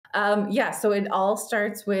Yeah, so it all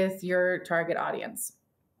starts with your target audience.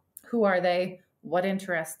 Who are they? What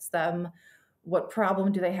interests them? What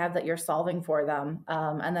problem do they have that you're solving for them?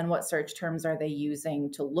 And then what search terms are they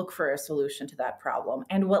using to look for a solution to that problem?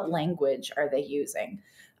 And what language are they using?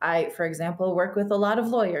 I, for example, work with a lot of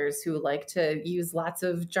lawyers who like to use lots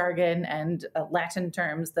of jargon and Latin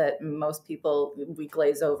terms that most people, we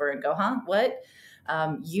glaze over and go, huh, what?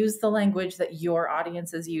 Use the language that your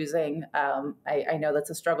audience is using. I know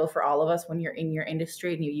that's a struggle for all of us when you're in your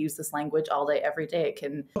industry and you use this language all day, every day. It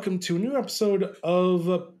can. Welcome to a new episode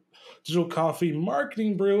of Digital Coffee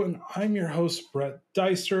Marketing Brew, and I'm your host, Brett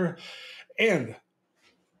Deister. And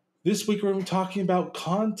this week we're going to be talking about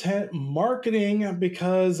content marketing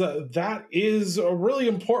because that is really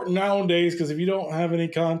important nowadays, because if you don't have any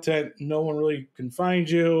content, no one really can find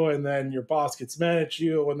you, and then your boss gets mad at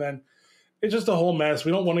you, and then it's just a whole mess.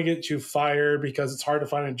 We don't want to get you fired because it's hard to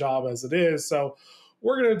find a job as it is. So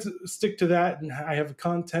we're going to stick to that. And I have a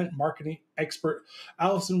content marketing expert,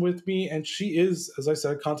 Alison, with me. And she is, as I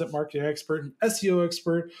said, a content marketing expert and SEO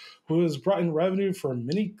expert who has brought in revenue for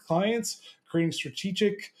many clients, creating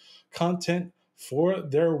strategic content for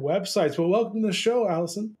their websites. Well, welcome to the show,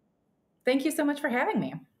 Alison. Thank you so much for having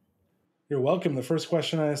me. You're welcome. The first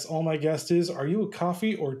question I ask all my guests is, are you a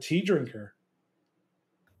coffee or tea drinker?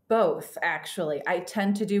 Both, actually. I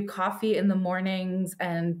tend to do coffee in the mornings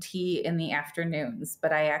and tea in the afternoons,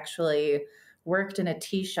 but I actually worked in a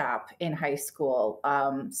tea shop in high school,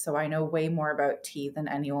 so I know way more about tea than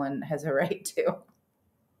anyone has a right to.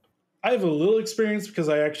 I have a little experience because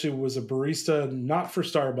I actually was a barista, not for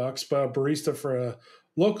Starbucks, but a barista for a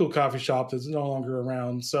local coffee shop that's no longer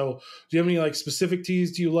around. So do you have any specific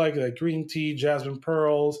teas do you like green tea, jasmine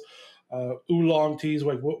pearls, oolong teas?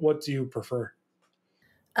 What do you prefer?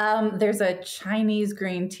 There's a Chinese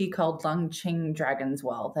green tea called Longqing Dragon's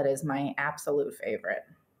Well that is my absolute favorite.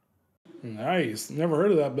 Nice. Never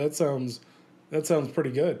heard of that, but that sounds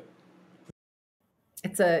pretty good.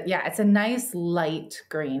 It's a nice light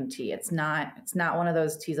green tea. It's not one of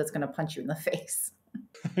those teas that's going to punch you in the face.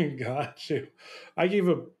 Got you. I gave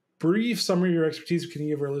a brief summary of your expertise. Can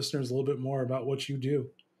you give our listeners a little bit more about what you do?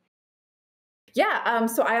 Yeah,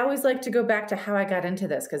 so I always like to go back to how I got into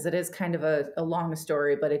this because it is kind of a long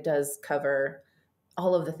story, but it does cover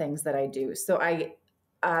all of the things that I do. So I,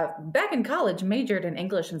 back in college, majored in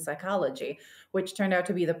English and psychology, which turned out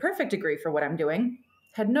to be the perfect degree for what I'm doing.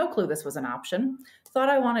 Had no clue this was an option. Thought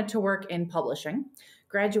I wanted to work in publishing.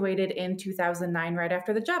 Graduated in 2009 right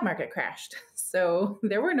after the job market crashed. So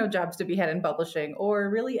there were no jobs to be had in publishing or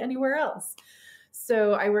really anywhere else.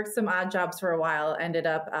 So I worked some odd jobs for a while, ended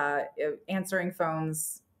up answering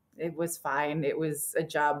phones. It was fine. It was a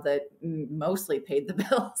job that mostly paid the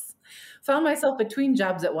bills. Found myself between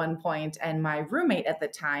jobs at one point, and my roommate at the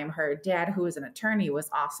time, her dad, who was an attorney, was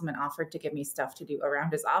awesome and offered to give me stuff to do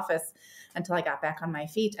around his office until I got back on my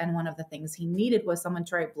feet. And one of the things he needed was someone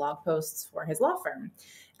to write blog posts for his law firm.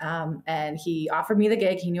 And he offered me the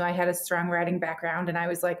gig. He knew I had a strong writing background, and I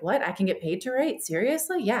was like, what? I can get paid to write?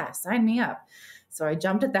 Seriously? Yeah, sign me up. So I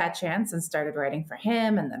jumped at that chance and started writing for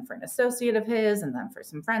him, and then for an associate of his, and then for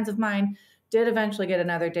some friends of mine. Did eventually get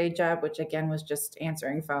another day job, which again was just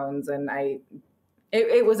answering phones. And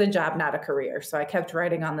it was a job, not a career. So I kept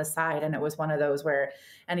writing on the side. And it was one of those where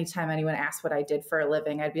anytime anyone asked what I did for a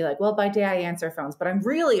living, I'd be like, well, by day I answer phones, but I'm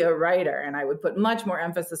really a writer. And I would put much more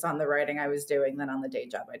emphasis on the writing I was doing than on the day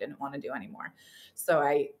job I didn't want to do anymore. So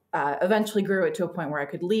I eventually grew it to a point where I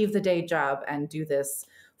could leave the day job and do this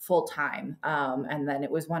full time. And then it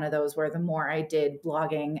was one of those where the more I did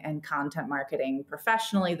blogging and content marketing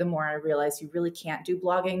professionally, the more I realized you really can't do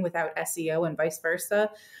blogging without SEO and vice versa.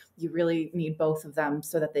 You really need both of them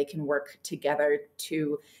so that they can work together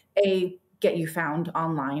to A, get you found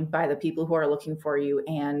online by the people who are looking for you,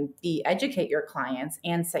 and B, educate your clients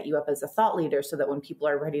and set you up as a thought leader so that when people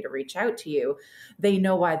are ready to reach out to you, they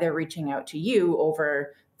know why they're reaching out to you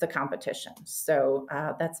over the competition. So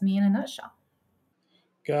that's me in a nutshell.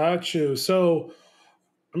 Got you. So,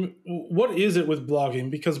 what is it with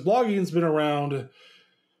blogging? Because blogging has been around.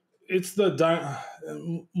 It's one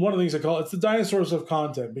of the things I call it's the dinosaurs of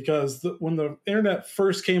content. Because when the internet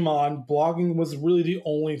first came on, blogging was really the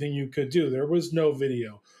only thing you could do. There was no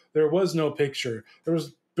video. There was no picture. There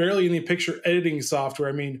was barely any picture editing software.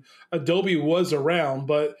 I mean, Adobe was around,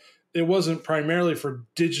 but it wasn't primarily for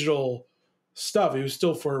digital stuff. It was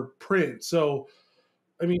still for print. So,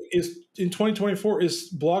 I mean, in 2024,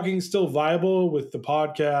 is blogging still viable with the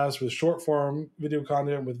podcast, with short form video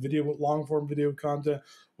content, with long form video content,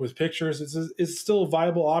 with pictures? Is it still a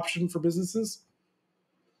viable option for businesses?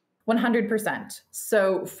 100%.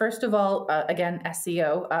 So first of all, again,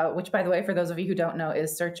 SEO, which by the way, for those of you who don't know,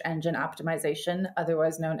 is search engine optimization,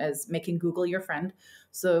 otherwise known as making Google your friend.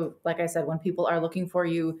 So like I said, when people are looking for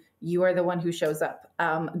you, you are the one who shows up.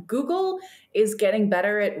 Google is getting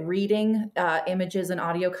better at reading images and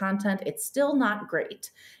audio content. It's still not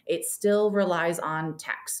great. It still relies on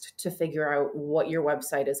text to figure out what your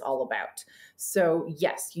website is all about. So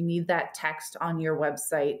yes, you need that text on your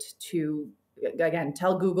website to, again,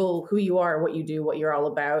 tell Google who you are, what you do, what you're all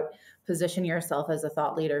about, position yourself as a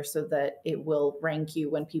thought leader so that it will rank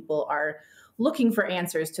you when people are looking for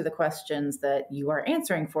answers to the questions that you are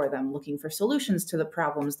answering for them, looking for solutions to the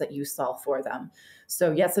problems that you solve for them.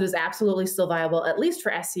 So yes, it is absolutely still viable, at least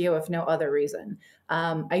for SEO, if no other reason.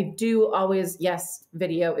 I do always, yes,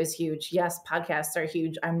 video is huge. Yes, podcasts are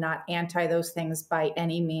huge. I'm not anti those things by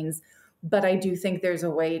any means. But I do think there's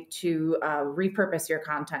a way to repurpose your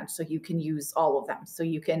content so you can use all of them. So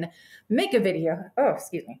you can make a video. Oh,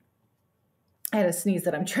 excuse me. I had a sneeze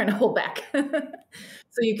that I'm trying to hold back.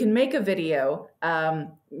 So you can make a video,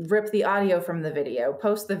 rip the audio from the video,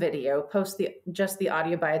 post just the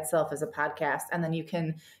audio by itself as a podcast, and then you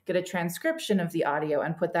can get a transcription of the audio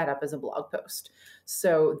and put that up as a blog post.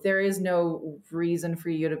 So there is no reason for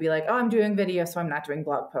you to be like, oh, I'm doing video, so I'm not doing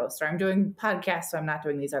blog posts, or I'm doing podcasts, so I'm not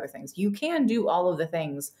doing these other things. You can do all of the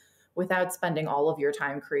things without spending all of your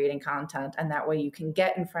time creating content. And that way you can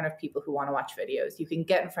get in front of people who want to watch videos. You can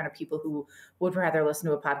get in front of people who would rather listen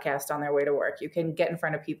to a podcast on their way to work. You can get in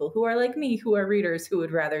front of people who are like me, who are readers, who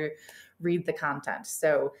would rather read the content.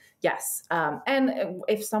 So yes. And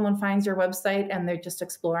if someone finds your website and they're just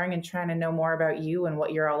exploring and trying to know more about you and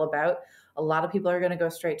what you're all about, a lot of people are going to go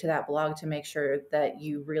straight to that blog to make sure that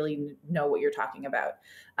you really know what you're talking about.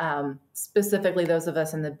 Specifically, those of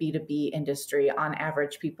us in the B2B industry, on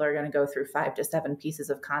average, people are going to go through 5 to 7 pieces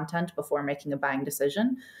of content before making a buying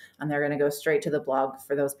decision, and they're going to go straight to the blog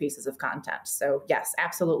for those pieces of content. So yes,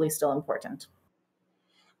 absolutely still important.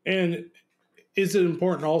 And is it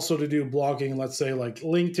important also to do blogging, let's say like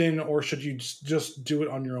LinkedIn, or should you just do it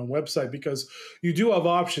on your own website? Because you do have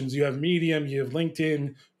options. You have Medium, you have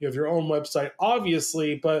LinkedIn, you have your own website,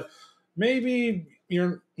 obviously, but maybe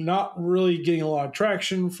you're not really getting a lot of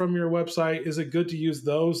traction from your website. Is it good to use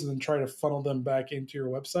those and then try to funnel them back into your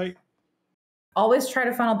website? Always try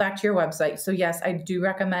to funnel back to your website. So yes, I do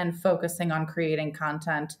recommend focusing on creating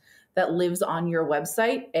content that lives on your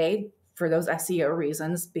website, for those SEO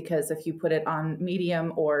reasons, because if you put it on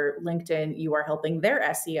Medium or LinkedIn, you are helping their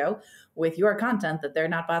SEO with your content that they're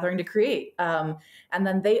not bothering to create. And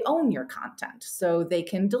then they own your content, so they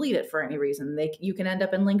can delete it for any reason. You can end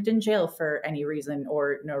up in LinkedIn jail for any reason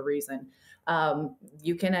or no reason.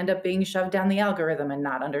 You can end up being shoved down the algorithm and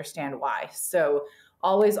not understand why. So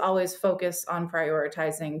always focus on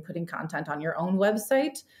prioritizing putting content on your own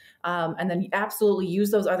website. And then absolutely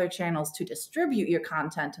use those other channels to distribute your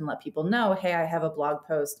content and let people know, hey, I have a blog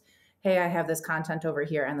post. Hey, I have this content over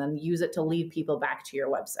here. And then use it to lead people back to your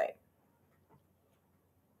website.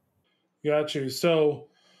 Got you. So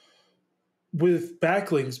with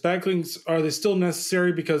backlinks, are they still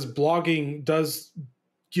necessary? Because blogging does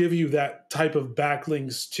give you that type of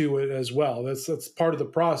backlinks to it as well. That's part of the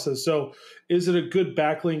process. So is it a good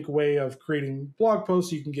backlink way of creating blog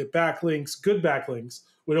posts? You can get backlinks, good backlinks.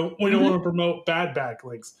 We don't want to promote bad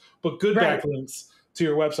backlinks, but good backlinks to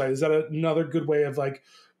your website. Is that another good way of like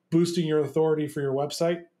boosting your authority for your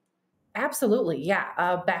website? Absolutely. Yeah.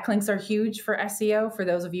 Backlinks are huge for SEO. For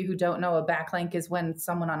those of you who don't know, a backlink is when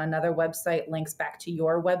someone on another website links back to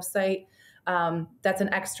your website. That's an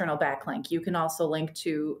external backlink. You can also link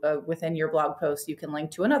to, within your blog post, you can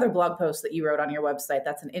link to another blog post that you wrote on your website.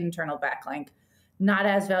 That's an internal backlink. Not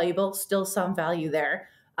as valuable, still some value there.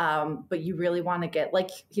 But you really want to get, like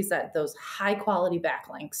he said, those high quality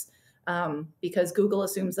backlinks, because Google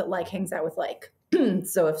assumes that like hangs out with like.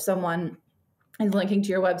 So if someone is linking to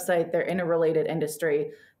your website, they're in a related industry,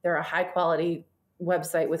 they're a high quality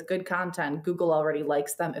website with good content, Google already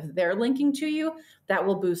likes them. If they're linking to you, that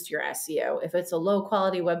will boost your SEO. If it's a low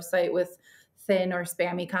quality website with thin or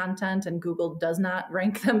spammy content and Google does not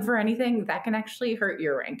rank them for anything, that can actually hurt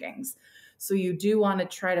your rankings. So you do want to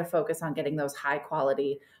try to focus on getting those high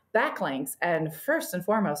quality backlinks. And first and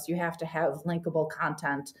foremost, you have to have linkable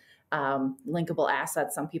content, linkable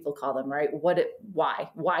assets, some people call them, right?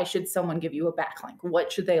 Why should someone give you a backlink?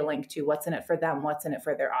 What should they link to? What's in it for them? What's in it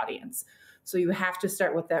for their audience? So you have to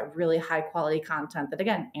start with that really high quality content that,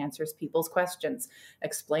 again, answers people's questions,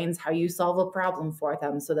 explains how you solve a problem for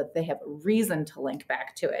them so that they have a reason to link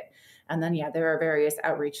back to it. And then, there are various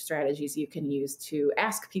outreach strategies you can use to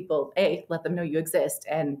ask people, A, let them know you exist,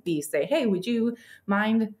 and B, say, hey, would you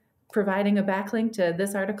mind providing a backlink to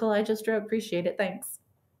this article I just wrote. Appreciate it. Thanks.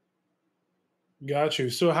 Got you.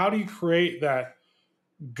 So how do you create that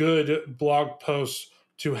good blog post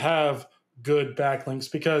to have good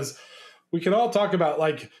backlinks? Because we can all talk about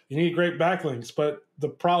like you need great backlinks, but the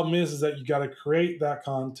problem is that you got to create that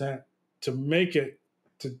content to make it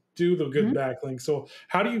to do the good backlinks. So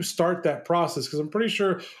how do you start that process? Because I'm pretty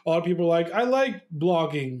sure a lot of people are like, I like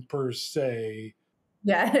blogging per se.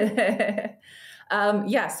 Yeah.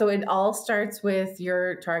 Yeah. So it all starts with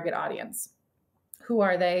your target audience. Who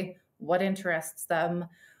are they? What interests them?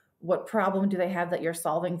 What problem do they have that you're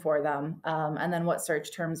solving for them? And then what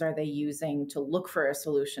search terms are they using to look for a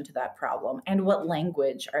solution to that problem? And what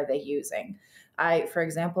language are they using? I, for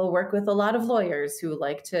example, work with a lot of lawyers who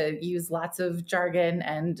like to use lots of jargon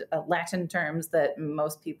and Latin terms that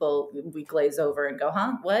most people, we glaze over and go,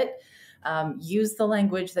 huh, what? Use the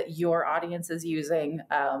language that your audience is using.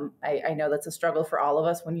 I know that's a struggle for all of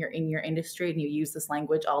us when you're in your industry and you use this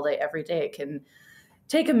language all day, every day. It can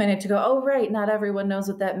take a minute to go, oh, right, not everyone knows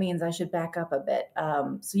what that means. I should back up a bit.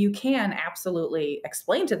 So you can absolutely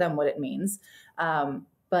explain to them what it means,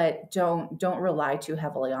 but don't rely too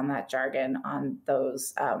heavily on that jargon, on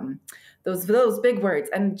those big words,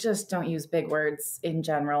 and just don't use big words in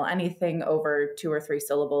general. Anything over 2 or 3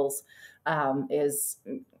 syllables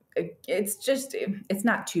it's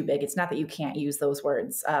not too big. It's not that you can't use those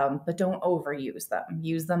words, but don't overuse them.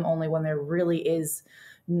 Use them only when there really is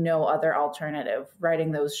no other alternative.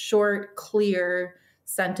 Writing those short, clear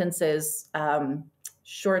sentences,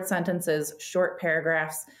 short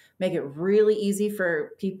paragraphs, make it really easy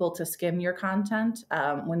for people to skim your content.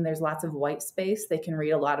 When there's lots of white space, they can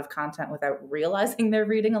read a lot of content without realizing they're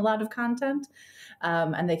reading a lot of content.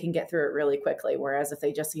 And they can get through it really quickly. Whereas if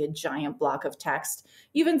they just see a giant block of text,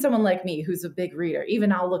 even someone like me who's a big reader,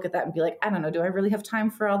 even I'll look at that and be like, I don't know, do I really have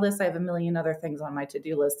time for all this? I have a million other things on my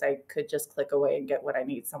to-do list. I could just click away and get what I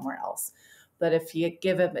need somewhere else. But if you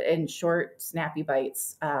give it in short, snappy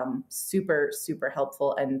bites, super, super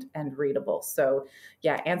helpful and readable. So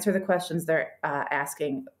yeah, answer the questions they're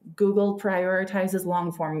asking. Google prioritizes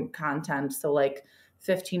long form content. So like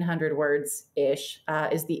 1,500 words-ish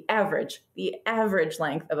is the average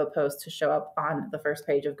length of a post to show up on the first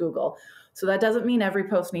page of Google. So that doesn't mean every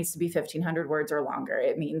post needs to be 1,500 words or longer.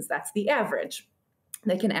 It means that's the average.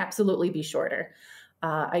 They can absolutely be shorter.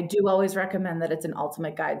 I do always recommend that it's an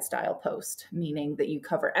ultimate guide style post, meaning that you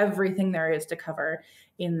cover everything there is to cover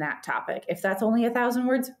in that topic. If that's only 1,000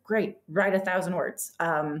 words, great, write 1,000 words.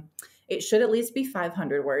 It should at least be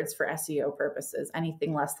 500 words for SEO purposes.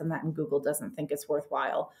 Anything less than that, and Google doesn't think it's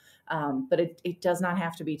worthwhile. But it does not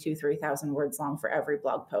have to be 2,000 to 3,000 words long for every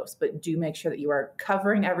blog post. But do make sure that you are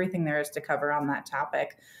covering everything there is to cover on that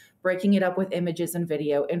topic, breaking it up with images and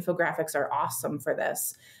video. Infographics are awesome for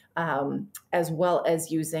this, as well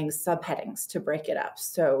as using subheadings to break it up.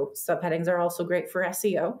 So subheadings are also great for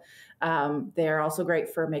SEO. They are also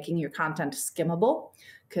great for making your content skimmable,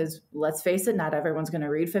 because let's face it, not everyone's going to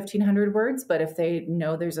read 1,500 words, but if they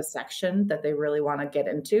know there's a section that they really want to get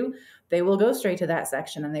into, they will go straight to that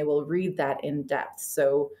section and they will read that in depth.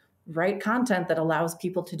 So write content that allows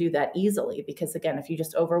people to do that easily, because again, if you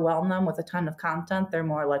just overwhelm them with a ton of content, they're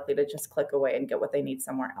more likely to just click away and get what they need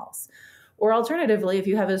somewhere else. Or alternatively, if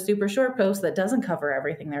you have a super short post that doesn't cover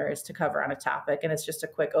everything there is to cover on a topic and it's just a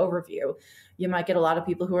quick overview, you might get a lot of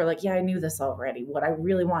people who are like, yeah, I knew this already. What I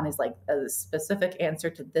really want is like a specific answer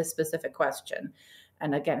to this specific question.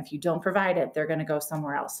 And again, if you don't provide it, they're going to go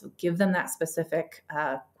somewhere else. So give them that specific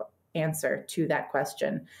answer to that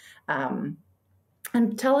question.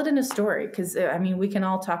 And tell it in a story, because I mean, we can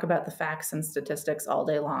all talk about the facts and statistics all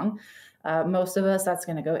day long. Most of us, that's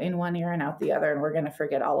going to go in one ear and out the other, and we're going to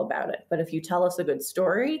forget all about it. But if you tell us a good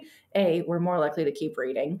story, A, we're more likely to keep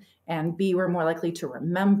reading, and B, we're more likely to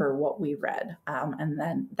remember what we read. And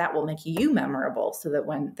then that will make you memorable so that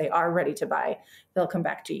when they are ready to buy, they'll come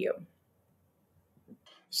back to you.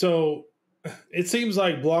 So it seems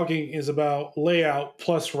like blogging is about layout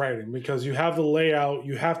plus writing, because you have the layout,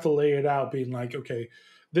 you have to lay it out being like, okay,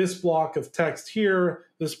 this block of text here,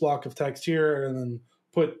 this block of text here, and then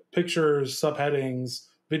put pictures, subheadings,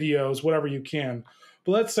 videos, whatever you can.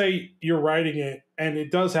 But let's say you're writing it and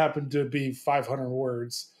it does happen to be 500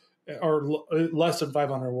 words or less than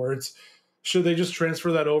 500 words. Should they just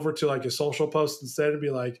transfer that over to like a social post instead and be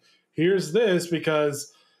like, here's this,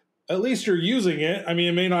 because at least you're using it. I mean,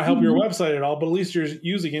 it may not help your website at all, but at least you're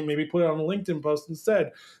using it. Maybe put it on a LinkedIn post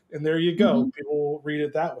instead. And there you go. People will read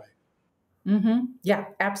it that way. Yeah,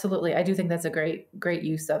 absolutely. I do think that's a great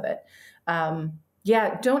use of it.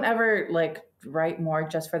 Yeah, don't ever like write more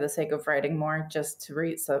just for the sake of writing more, just to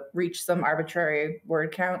reach some arbitrary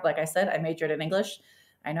word count. Like I said, I majored in English.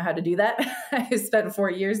 I know how to do that. I spent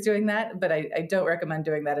 4 years doing that, but I don't recommend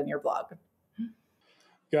doing that in your blog.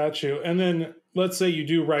 Got you. And then let's say you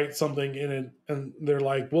do write something in it and they're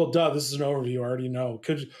like, well, duh, this is an overview. I already know.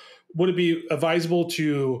 Would it be advisable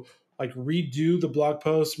to like redo the blog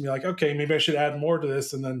post and be like, okay, maybe I should add more to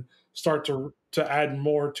this, and then start to add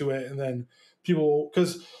more to it? And then people,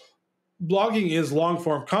 because blogging is long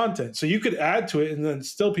form content, so you could add to it and then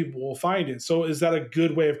still people will find it. So is that a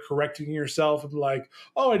good way of correcting yourself and like,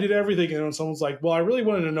 oh, I did everything, and when someone's like, well, I really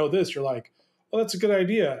wanted to know this, you're like, oh, that's a good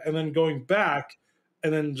idea, and then going back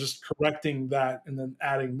and then just correcting that and then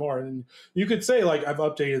adding more, and you could say like, I've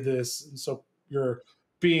updated this, and so you're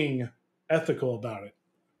being ethical about it.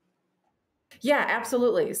 Yeah,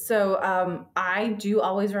 absolutely. So I do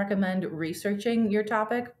always recommend researching your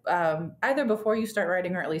topic either before you start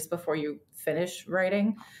writing or at least before you finish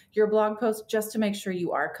writing your blog post, just to make sure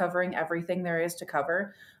you are covering everything there is to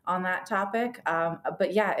cover on that topic.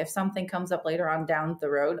 But yeah, if something comes up later on down the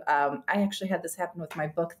road, I actually had this happen with my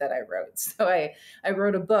book that I wrote. So I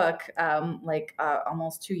wrote a book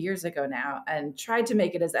almost 2 years ago now and tried to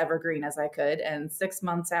make it as evergreen as I could. And 6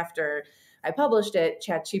 months after I published it,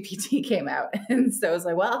 ChatGPT came out. And so I was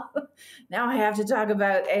like, well, now I have to talk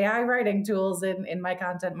about AI writing tools in my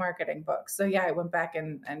content marketing book. So yeah, I went back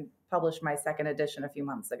and published my second edition a few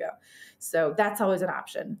months ago. So that's always an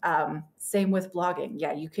option. Same with blogging.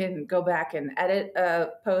 Yeah, you can go back and edit a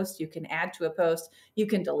post. You can add to a post. You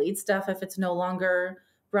can delete stuff if it's no longer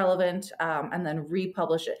relevant, and then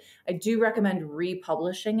republish it. I do recommend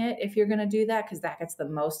republishing it if you're going to do that, because that gets the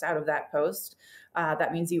most out of that post.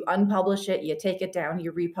 That means you unpublish it, you take it down,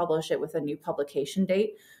 you republish it with a new publication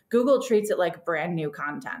date. Google treats it like brand new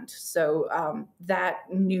content. So that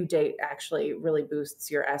new date actually really boosts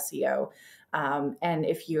your SEO. And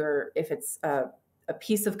if it's a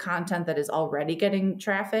piece of content that is already getting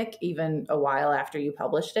traffic, even a while after you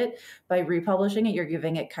published it, by republishing it, you're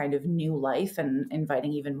giving it kind of new life and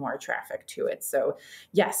inviting even more traffic to it. So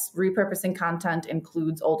yes, repurposing content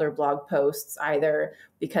includes older blog posts, either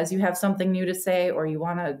because you have something new to say or you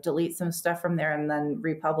want to delete some stuff from there and then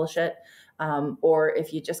republish it. Or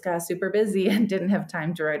if you just got super busy and didn't have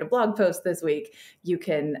time to write a blog post this week, you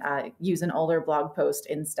can use an older blog post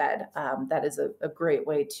instead. That is a great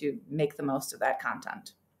way to make the most of that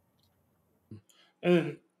content.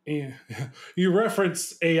 And you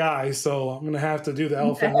referenced AI, so I'm going to have to do the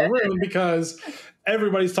elephant in the room because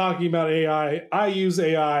everybody's talking about AI. I use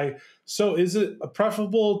AI. So is it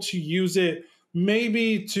preferable to use it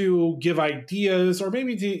maybe to give ideas, or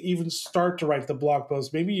maybe to even start to write the blog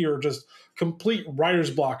post? Maybe you're just complete writer's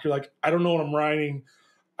block. You're like, I don't know what I'm writing.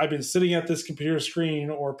 I've been sitting at this computer screen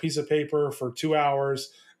or piece of paper for 2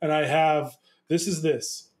 hours, and I have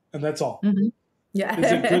this, and that's all. Mm-hmm.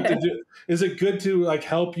 Yeah. Is it good to like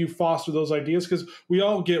help you foster those ideas? Because we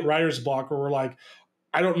all get writer's block where we're like,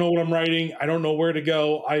 I don't know what I'm writing. I don't know where to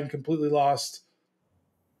go. I'm completely lost.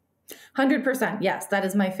 100%. Yes, that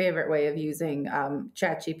is my favorite way of using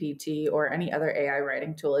ChatGPT or any other AI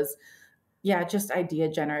writing tool is, yeah, just idea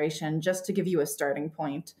generation, just to give you a starting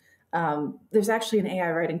point. There's actually an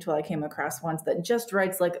AI writing tool I came across once that just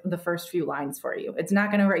writes like the first few lines for you. It's not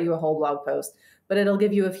going to write you a whole blog post, but it'll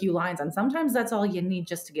give you a few lines. And sometimes that's all you need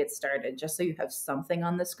just to get started, just so you have something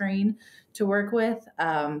on the screen to work with.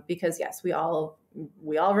 Because yes, we all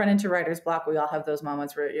run into writer's block. We all have those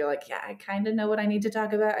moments where you're like, yeah, I kind of know what I need to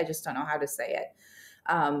talk about. I just don't know how to say it.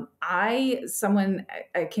 I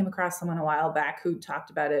came across someone a while back who talked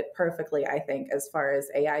about it perfectly, I think, as far as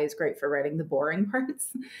AI is great for writing the boring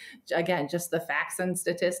parts. Again, just the facts and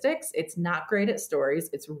statistics. It's not great at stories.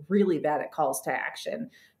 It's really bad at calls to action.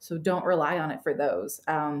 So don't rely on it for those.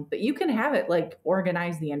 But you can have it like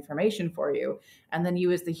organize the information for you. And then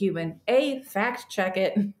you as the human, fact check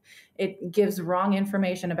it. It gives wrong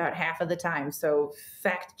information about half of the time. So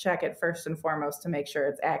fact check it first and foremost to make sure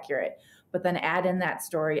it's accurate. But then add in that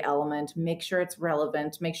story element, make sure it's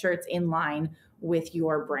relevant, make sure it's in line with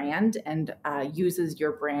your brand and uses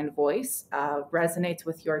your brand voice, resonates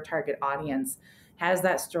with your target audience, has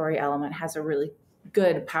that story element, has a really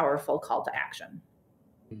good, powerful call to action.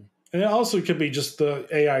 And it also could be just the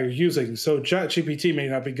AI you're using. So ChatGPT may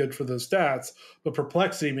not be good for the stats, but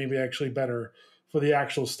Perplexity may be actually better for the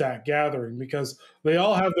actual stat gathering, because they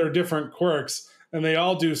all have their different quirks and they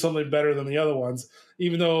all do something better than the other ones.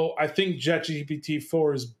 Even though I think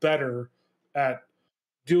ChatGPT-4 is better at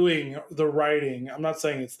doing the writing. I'm not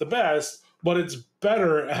saying it's the best, but it's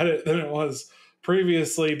better at it than it was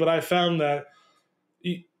previously. But I found that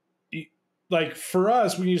like for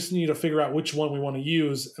us, we just need to figure out which one we want to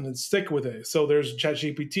use and then stick with it. So there's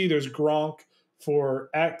ChatGPT, there's Gronk for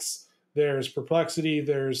X, there's Perplexity,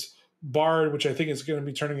 there's Bard, which I think is going to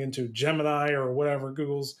be turning into Gemini or whatever.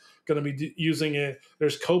 Google's going to be using it.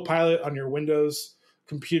 There's Copilot on your Windows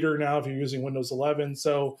computer now if you're using Windows 11.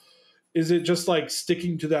 So is it just like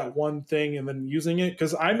sticking to that one thing and then using it?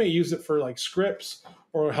 Because I may use it for like scripts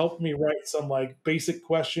or help me write some like basic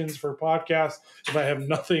questions for podcasts. If I have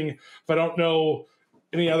nothing, if I don't know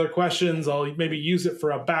any other questions, I'll maybe use it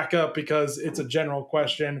for a backup because it's a general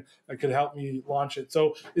question that could help me launch it.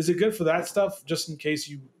 So is it good for that stuff just in case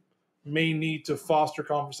you may need to foster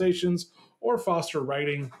conversations or foster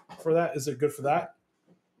writing for that? Is it good for that?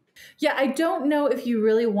 Yeah, I don't know if you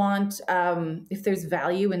really want, if there's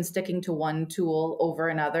value in sticking to one tool over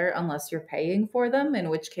another unless you're paying for them, in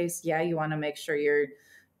which case, yeah, you want to make sure you're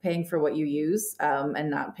paying for what you use and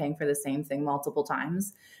not paying for the same thing multiple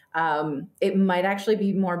times. It might actually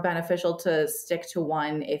be more beneficial to stick to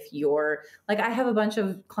one if you're like, I have a bunch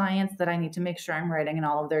of clients that I need to make sure I'm writing in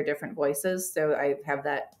all of their different voices. So I have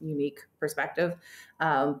that unique perspective.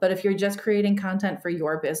 But if you're just creating content for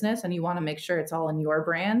your business and you want to make sure it's all in your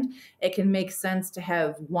brand, it can make sense to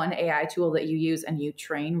have one AI tool that you use and you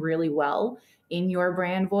train really well in your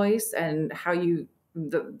brand voice and how you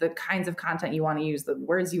the kinds of content you want to use, the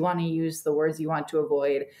words you want to use, the words you want to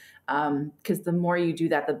avoid. Because the more you do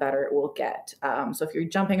that, the better it will get. So if you're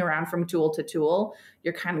jumping around from tool to tool,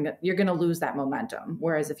 you're going to lose that momentum.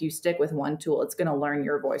 Whereas if you stick with one tool, it's going to learn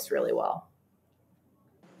your voice really well.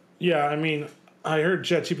 Yeah, I mean, I heard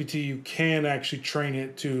ChatGPT, you can actually train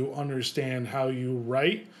it to understand how you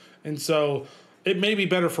write. And so it may be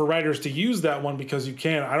better for writers to use that one because you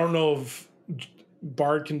can. I don't know if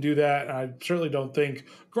Bard can do that. I certainly don't think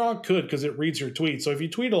Gronk could because it reads your tweets. So if you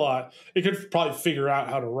tweet a lot, it could probably figure out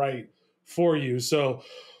how to write for you. So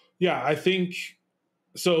yeah, I think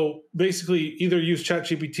so. Basically, either use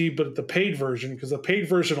ChatGPT, but the paid version, because the paid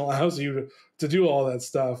version allows you to do all that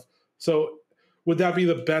stuff. So would that be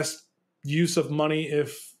the best use of money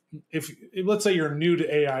if let's say you're new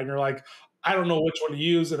to AI and you're like, I don't know which one to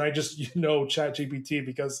use, and I just know ChatGPT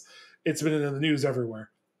because it's been in the news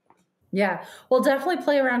everywhere. Yeah. Well, definitely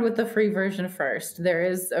play around with the free version first. There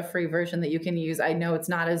is a free version that you can use. I know it's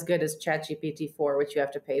not as good as ChatGPT 4, which you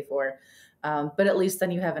have to pay for, but at least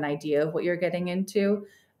then you have an idea of what you're getting into.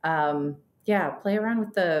 Yeah, play around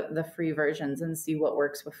with the free versions and see what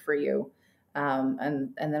works for you.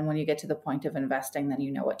 And then when you get to the point of investing, then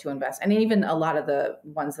you know what to invest. And even a lot of the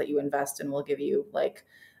ones that you invest in will give you like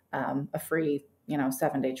a free,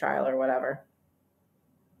 7-day trial or whatever.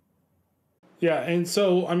 Yeah, and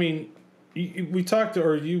so I mean, we talked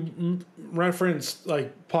or you referenced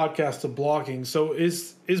like podcast to blogging. So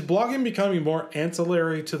is blogging becoming more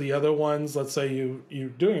ancillary to the other ones? Let's say you're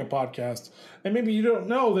doing a podcast and maybe you don't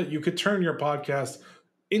know that you could turn your podcast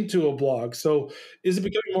into a blog. So is it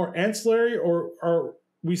becoming more ancillary, or are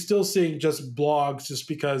we still seeing just blogs just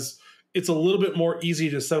because it's a little bit more easy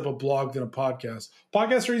to set up a blog than a podcast?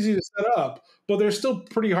 Podcasts are easy to set up, but they're still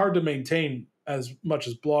pretty hard to maintain as much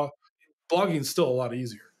as blogging is still a lot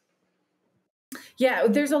easier. Yeah,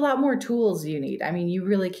 there's a lot more tools you need. I mean, you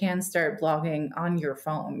really can start blogging on your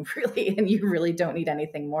phone, really, and you really don't need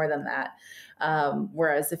anything more than that.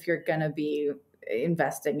 Whereas if you're going to be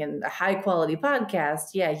investing in a high quality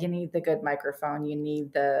podcast, yeah, you need the good microphone, you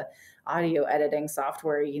need the audio editing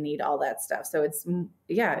software, you need all that stuff. So it's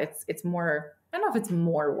more. I don't know if it's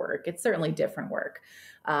more work. It's certainly different work.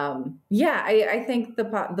 Yeah, I think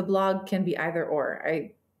the blog can be either or.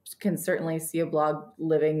 I can certainly see a blog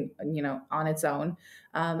living, on its own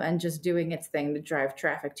and just doing its thing to drive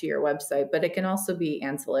traffic to your website. But it can also be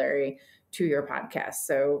ancillary to your podcast.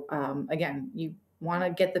 So again, you want to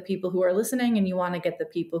get the people who are listening and you want to get the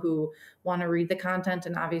people who want to read the content.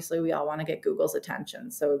 And obviously we all want to get Google's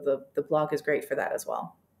attention. So the blog is great for that as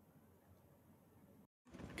well.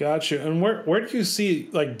 Gotcha. And where do you see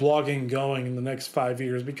like blogging going in the next 5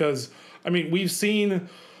 years? Because I mean, we've seen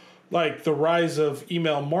like the rise of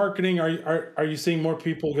email marketing. Are you seeing more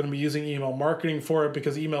people going to be using email marketing for it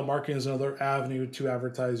because email marketing is another avenue to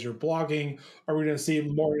advertise your blogging? Are we going to see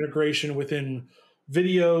more integration within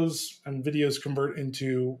videos and videos convert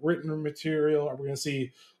into written material? Are we going to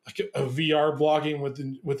see like a VR blogging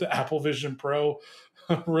with the Apple Vision Pro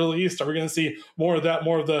released? Are we going to see more of that,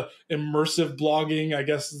 more of the immersive blogging? I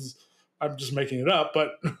guess I'm just making it up,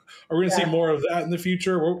 but are we going to see more of that in the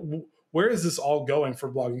future? Where is this all going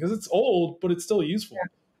for blogging? Because it's old, but it's still useful.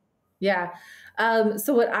 Yeah.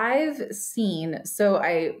 So what I've seen, so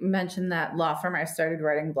I mentioned that law firm I started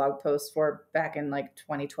writing blog posts for back in like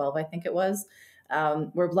 2012, I think it was,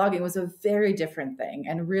 where blogging was a very different thing.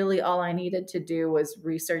 And really all I needed to do was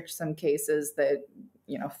research some cases that,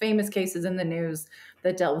 famous cases in the news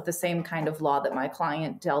that dealt with the same kind of law that my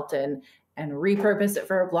client dealt in and repurpose it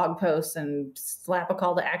for a blog post and slap a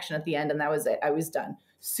call to action at the end. And that was it. I was done.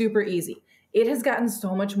 Super easy. It has gotten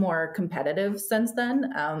so much more competitive since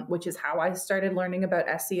then, which is how I started learning about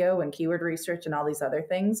SEO and keyword research and all these other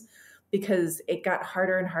things, because it got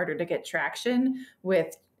harder and harder to get traction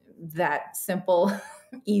with that simple,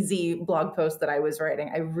 easy blog post that I was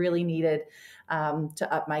writing. I really needed to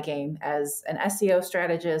up my game as an SEO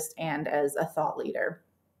strategist and as a thought leader,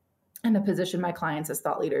 and to position my clients as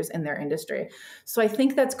thought leaders in their industry. So I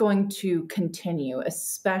think that's going to continue,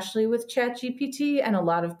 especially with ChatGPT and a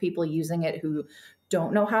lot of people using it who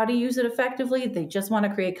don't know how to use it effectively. They just want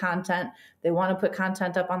to create content. They want to put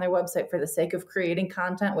content up on their website for the sake of creating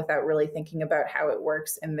content without really thinking about how it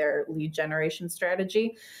works in their lead generation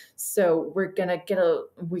strategy. So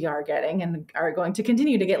we are getting and are going to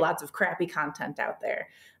continue to get lots of crappy content out there.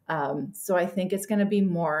 So I think it's going to be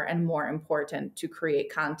more and more important to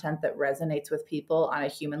create content that resonates with people on a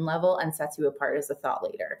human level and sets you apart as a thought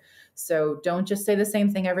leader. So don't just say the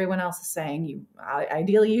same thing everyone else is saying.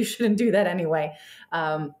 Ideally, you shouldn't do that anyway.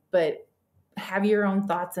 But have your own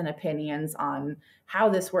thoughts and opinions on how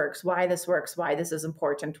this works, why this is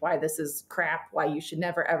important, why this is crap, why you should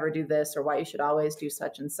never ever do this, or why you should always do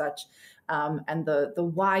such and such. And the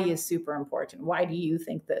why is super important. Why do you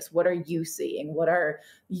think this? What are you seeing? What are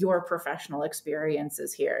your professional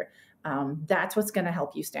experiences here? That's what's going to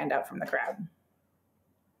help you stand out from the crowd.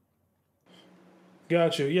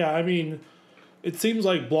 Gotcha. Yeah, I mean, it seems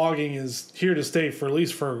like blogging is here to stay for at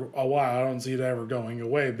least for a while. I don't see it ever going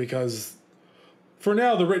away because for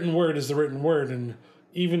now, the written word is the written word. And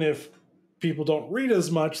even if people don't read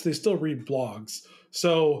as much, they still read blogs.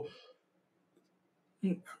 So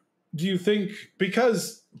do you think,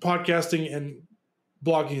 because podcasting and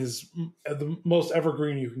blogging is the most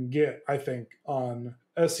evergreen you can get, I think, on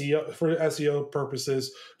SEO for SEO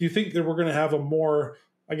purposes, do you think that we're going to have a more,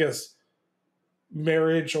 I guess,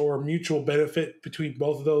 marriage or mutual benefit between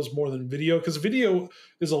both of those more than video? Because video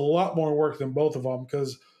is a lot more work than both of them,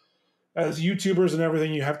 because as YouTubers and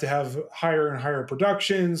everything, you have to have higher and higher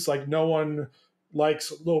productions. Like, no one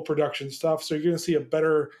likes low production stuff. So you're going to see a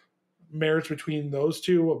better marriage between those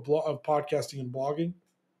two of podcasting and blogging.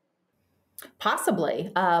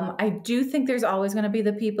 Possibly. I do think there's always going to be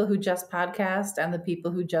the people who just podcast and the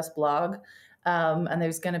people who just blog. And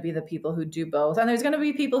there's going to be the people who do both. And there's going to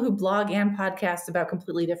be people who blog and podcast about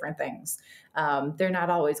completely different things. They're not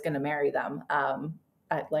always going to marry them.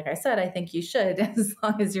 Like I said, I think you should, as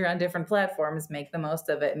long as you're on different platforms, make the most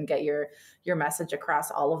of it and get your message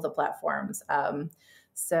across all of the platforms.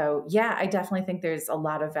 So yeah, I definitely think there's a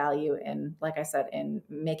lot of value in, like I said, in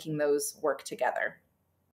making those work together.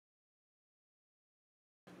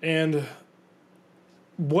 And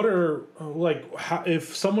what are, like, how,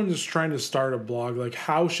 if someone is trying to start a blog, like,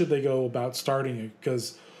 how should they go about starting it?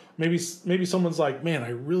 Because maybe someone's like, man, I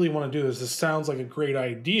really want to do this. This sounds like a great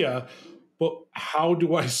idea, but how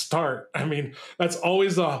do I start? I mean, that's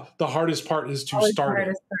always the hardest part, is to start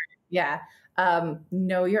it. Yeah.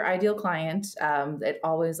 Know your ideal client. It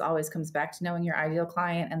always comes back to knowing your ideal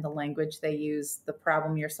client and the language they use, the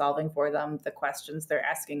problem you're solving for them, the questions they're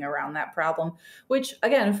asking around that problem, which,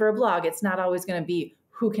 again, for a blog, it's not always going to be,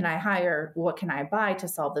 who can I hire? What can I buy to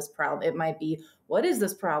solve this problem? It might be, what is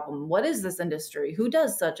this problem? What is this industry? Who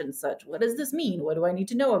does such and such? What does this mean? What do I need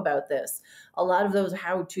to know about this? A lot of those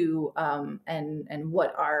how to and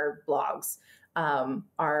what are blogs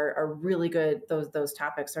are really good. Those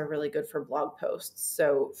topics are really good for blog posts.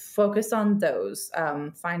 So focus on those.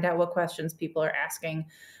 Find out what questions people are asking.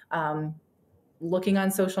 Looking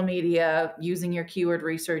on social media, using your keyword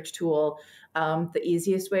research tool. The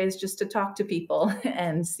easiest way is just to talk to people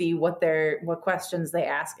and see what questions they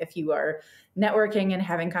ask. If you are networking and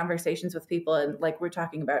having conversations with people, and like we're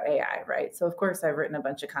talking about AI, right? So of course I've written a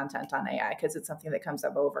bunch of content on AI because it's something that comes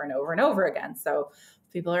up over and over and over again. So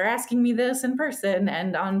if people are asking me this in person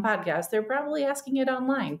and on podcasts, they're probably asking it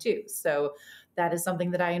online too. So that is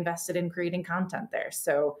something that I invested in creating content there.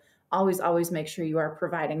 So always make sure you are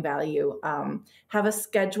providing value. Have a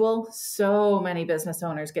schedule. So many business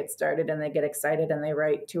owners get started and they get excited and they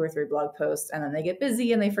write 2 or 3 blog posts, and then they get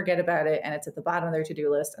busy and they forget about it, and it's at the bottom of their to-do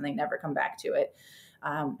list and they never come back to it.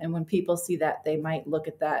 And when people see that, they might look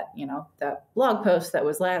at that, that blog post that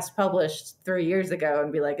was last published 3 years ago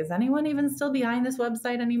and be like, is anyone even still behind this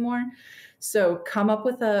website anymore? So come up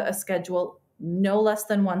with a schedule, no less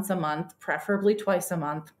than once a month, preferably twice a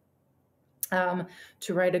month.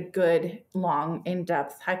 To write a good, long,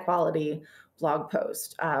 in-depth, high-quality blog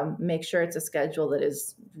post. Make sure it's a schedule that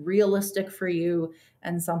is realistic for you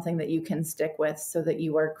and something that you can stick with, so that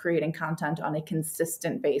you are creating content on a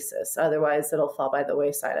consistent basis. Otherwise, it'll fall by the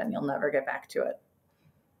wayside and you'll never get back to it.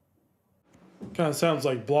 Kind of sounds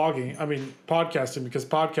like blogging. I mean, podcasting, because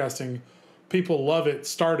podcasting, people love it,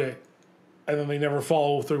 start it, and then they never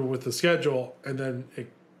follow through with the schedule. And then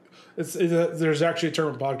there's actually a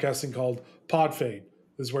term in podcasting called pod fade.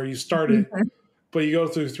 This is where you start it, but you go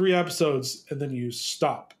through 3 episodes and then you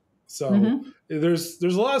stop. So there's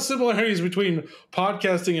a lot of similarities between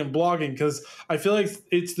podcasting and blogging, because I feel like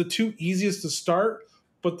it's the 2 easiest to start,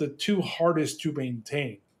 but the 2 hardest to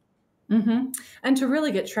maintain. And to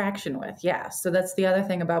really get traction with. Yeah. So that's the other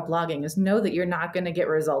thing about blogging, is know that you're not going to get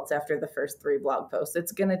results after the first 3 blog posts.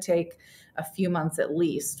 It's going to take a few months at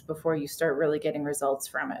least before you start really getting results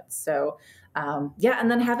from it. So yeah.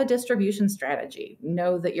 And then have a distribution strategy.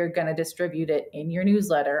 Know that you're going to distribute it in your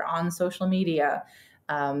newsletter, on social media,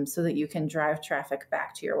 so that you can drive traffic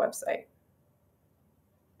back to your website.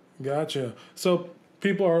 Gotcha. So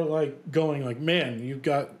people are like going like, man, you've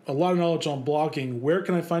got a lot of knowledge on blogging. Where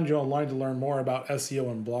can I find you online to learn more about SEO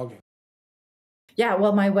and blogging? Yeah,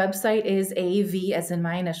 well, my website is AV, as in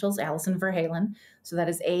my initials, Alison Ver Halen. So that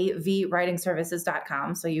is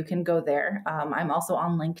avwritingservices.com. So you can go there. I'm also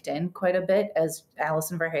on LinkedIn quite a bit as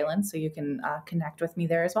Alison Ver Halen. So you can connect with me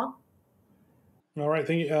there as well. All right.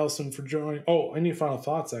 Thank you, Alison, for joining. Oh, any final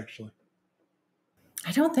thoughts, actually?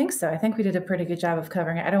 I don't think so. I think we did a pretty good job of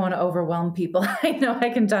covering it. I don't want to overwhelm people. I know I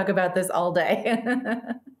can talk about this all day.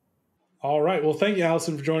 All right. Well, thank you,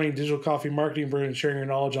 Alison, for joining Digital Coffee Marketing Brew and sharing your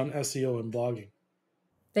knowledge on SEO and blogging.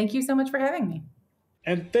 Thank you so much for having me.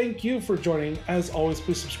 And thank you for joining. As always,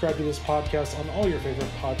 please subscribe to this podcast on all your favorite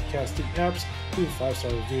podcasting apps. Leave a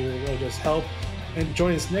 5-star review. It really does help. And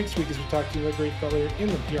join us next week as we talk to a great thought leader in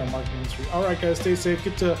the PR marketing industry. All right, guys, stay safe.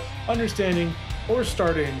 Get to understanding or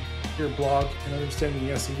starting your blog and understanding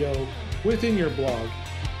the SEO within your blog.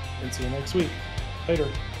 And see you next week. Later.